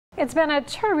It's been a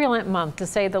turbulent month, to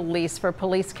say the least, for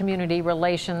police community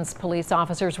relations. Police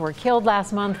officers were killed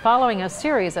last month following a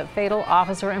series of fatal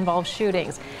officer-involved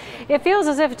shootings. It feels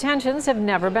as if tensions have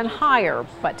never been higher.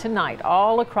 But tonight,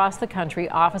 all across the country,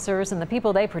 officers and the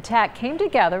people they protect came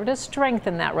together to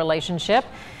strengthen that relationship.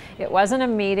 It wasn't a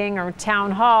meeting or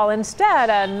town hall. Instead,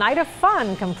 a night of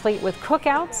fun, complete with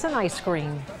cookouts and ice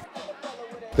cream.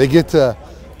 They get to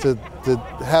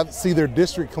see their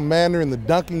district commander in the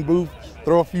dunking booth,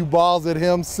 throw a few balls at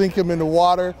him, sink him in the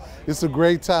water. It's a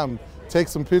great time. Take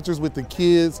some pictures with the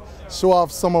kids, show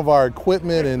off some of our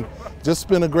equipment, and just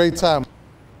spend a great time.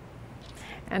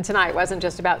 And tonight wasn't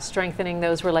just about strengthening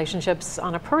those relationships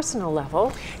on a personal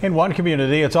level. In one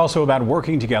community, it's also about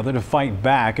working together to fight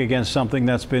back against something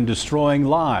that's been destroying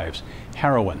lives: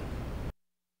 heroin.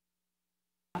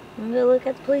 Look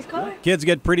at the police car. Kids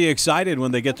get pretty excited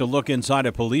when they get to look inside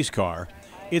a police car.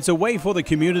 It's a way for the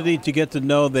community to get to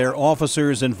know their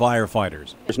officers and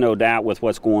firefighters. There's no doubt with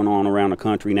what's going on around the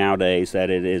country nowadays that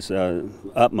it is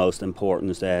utmost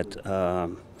importance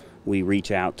that we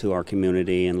reach out to our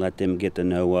community and let them get to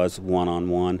know us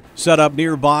one-on-one. Set up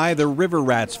nearby, the River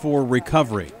Rats for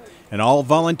Recovery, an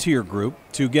all-volunteer group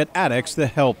to get addicts the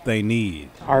help they need.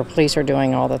 Our police are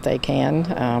doing all that they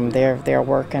can. They're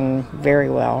working very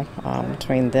well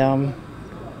between them,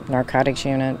 narcotics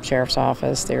unit, sheriff's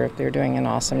office. They're doing an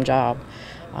awesome job.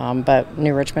 But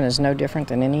New Richmond is no different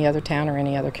than any other town or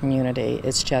any other community.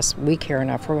 It's just we care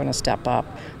enough. We're going to step up.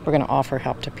 We're going to offer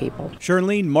help to people.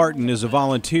 Shirlene Martin is a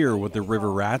volunteer with the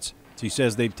River Rats. She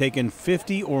says they've taken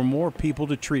 50 or more people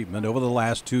to treatment over the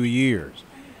last 2 years.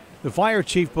 The fire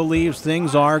chief believes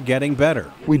things are getting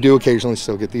better. We do occasionally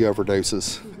still get the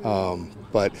overdoses,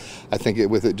 but I think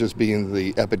with it just being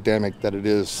the epidemic that it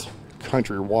is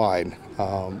countrywide,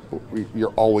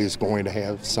 you're always going to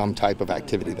have some type of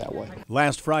activity that way.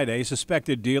 Last Friday,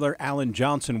 suspected dealer Alan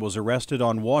Johnson was arrested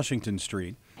on Washington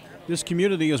Street. This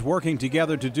community is working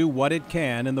together to do what it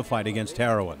can in the fight against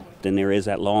heroin. Then there is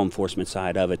that law enforcement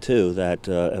side of it too,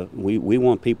 that we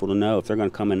want people to know if they're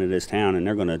going to come into this town and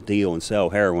they're going to deal and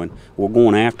sell heroin, we're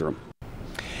going after them.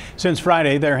 Since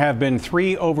Friday, there have been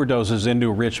 3 overdoses in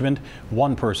New Richmond.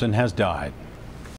 1 person has died.